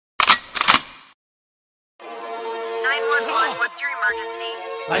911, what's your emergency?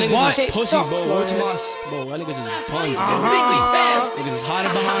 Like what? Pussy, bro. Word to my bro. That niggas just tons, bro. Niggas is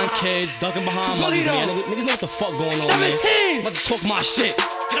hiding behind kids, ducking behind mothers, man. Niggas know what the fuck going on, man. 17! About to talk my shit.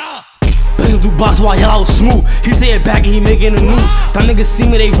 Get up! Bitches do box while y'all smooth. He say it back and he making the news. Them niggas see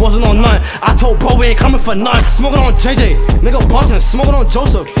me, they wasn't on none. I told bro we ain't coming for none. Smoking on JJ, nigga bustin'. Smoking on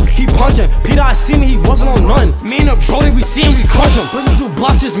Joseph, he punching. Peter, I see me, he wasn't on none. Me and the brody, we see him, we crunch him. Bitches do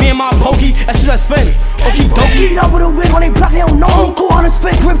blocks, just me and my pokey. As soon as I spin, okay, dope. Skied up with a wig on they block, they don't know me. Cool on the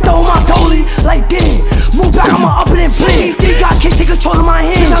spit, grip though my dolly. Like damn, move back, I'ma up it and blink. GZZ got kicked, take control of my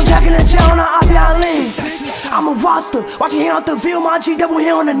hands. I'm jacking the jail on the Abbey Island. I'm a roster, watch me hand out the veil, my G double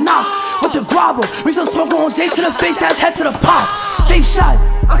here on the knock. With the grabber, we still smoke on Zay to the face, that's head to the pop. Face shot,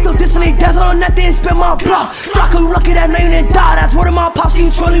 I'm still dissing they dazzle on that, they ain't spit my block. Flock you lucky that night and die, that's word of my posse,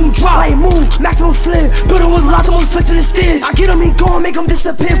 you twirling, you drop. Like move, maximum flip, building was locked, I'm flipped to the stairs. I get him, he going, make him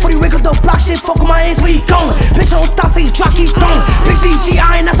disappear, before he wake up the block, shit, fuck with my ass, where he going? Bitch, I don't stop till you drop, keep throwing. Big DG,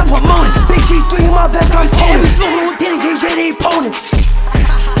 I ain't not to promote it. Big G3 in my vest, I'm toting. We smoking with Danny JJ, they opponent.